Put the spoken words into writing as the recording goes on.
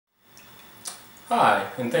Hi,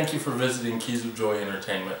 and thank you for visiting Keys of Joy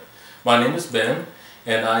Entertainment. My name is Ben,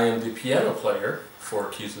 and I am the piano player for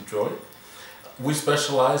Keys of Joy. We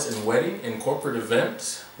specialize in wedding and corporate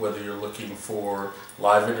events, whether you're looking for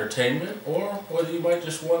live entertainment or whether you might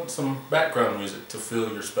just want some background music to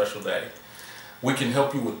fill your special day. We can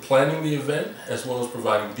help you with planning the event as well as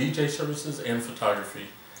providing DJ services and photography.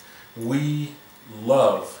 We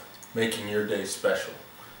love making your day special,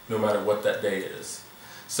 no matter what that day is.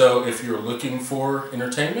 So if you're looking for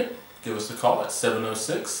entertainment, give us a call at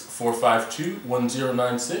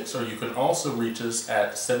 706-452-1096, or you can also reach us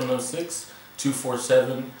at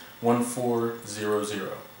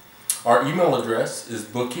 706-247-1400. Our email address is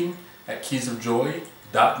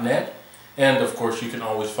booking@keysofjoy.net, and of course you can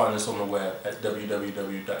always find us on the web at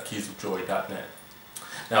www.keysofjoy.net.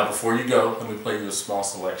 Now before you go, let me play you a small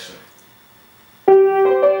selection.